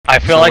I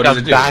feel So like what does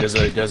I'm it do? back.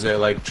 Does it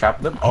like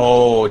trap them?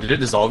 Oh, did it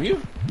dissolve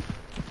you?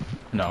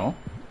 No.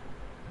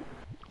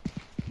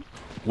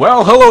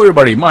 Well, hello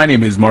everybody. My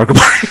name is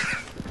Markiplier.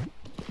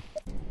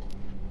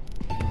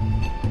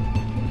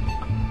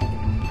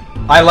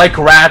 I like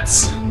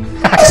rats.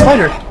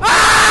 Spider.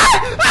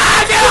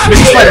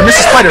 Mr. Spider.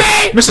 Mr. Spider.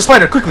 Mr.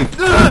 Spider, quickly.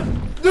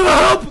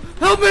 No,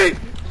 help me!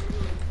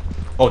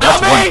 Oh, that's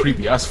Help me! one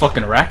creepy ass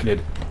fucking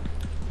arachnid.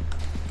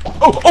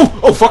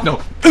 Oh, fuck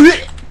no.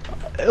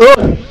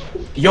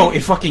 Yo,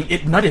 it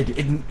nutted.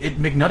 It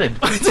McNutted.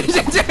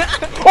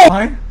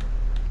 Oh,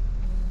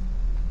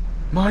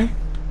 my.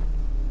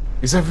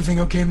 Is everything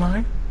okay,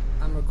 my?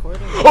 I'm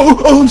recording.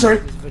 Oh, I'm sorry.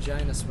 This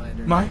vagina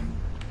spider. My.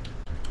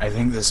 I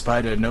think the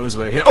spider knows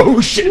where hit. Oh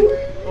shit.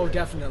 Oh,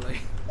 definitely.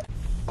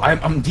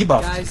 I'm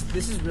debuffed. Guys,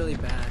 this is really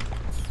bad.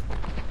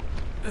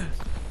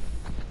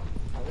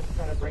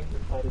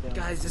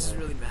 Guys, this is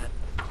really bad.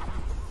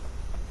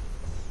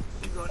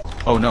 Keep going.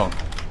 Oh no.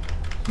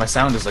 My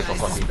sound is like a Guys,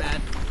 this is fucking.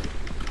 bad.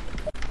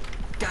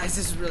 Guys,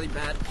 this is really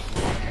bad.